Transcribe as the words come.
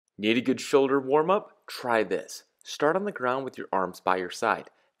Need a good shoulder warm-up? Try this. Start on the ground with your arms by your side,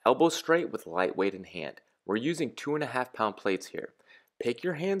 elbows straight with light weight in hand. We're using 2.5-pound plates here. Pick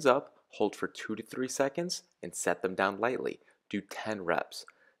your hands up, hold for 2 to 3 seconds, and set them down lightly. Do 10 reps.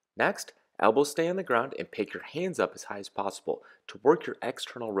 Next, elbows stay on the ground and pick your hands up as high as possible to work your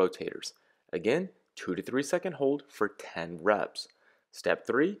external rotators. Again, 2 to 3 second hold for 10 reps. Step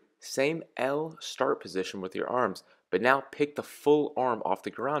 3, same L start position with your arms, but now pick the full arm off the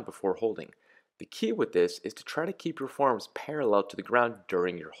ground before holding. The key with this is to try to keep your forearms parallel to the ground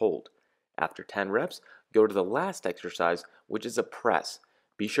during your hold. After 10 reps, go to the last exercise, which is a press.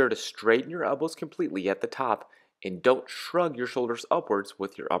 Be sure to straighten your elbows completely at the top and don't shrug your shoulders upwards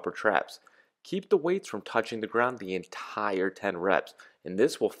with your upper traps. Keep the weights from touching the ground the entire 10 reps, and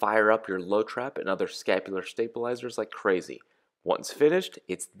this will fire up your low trap and other scapular stabilizers like crazy. Once finished,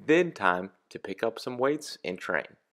 it's then time to pick up some weights and train.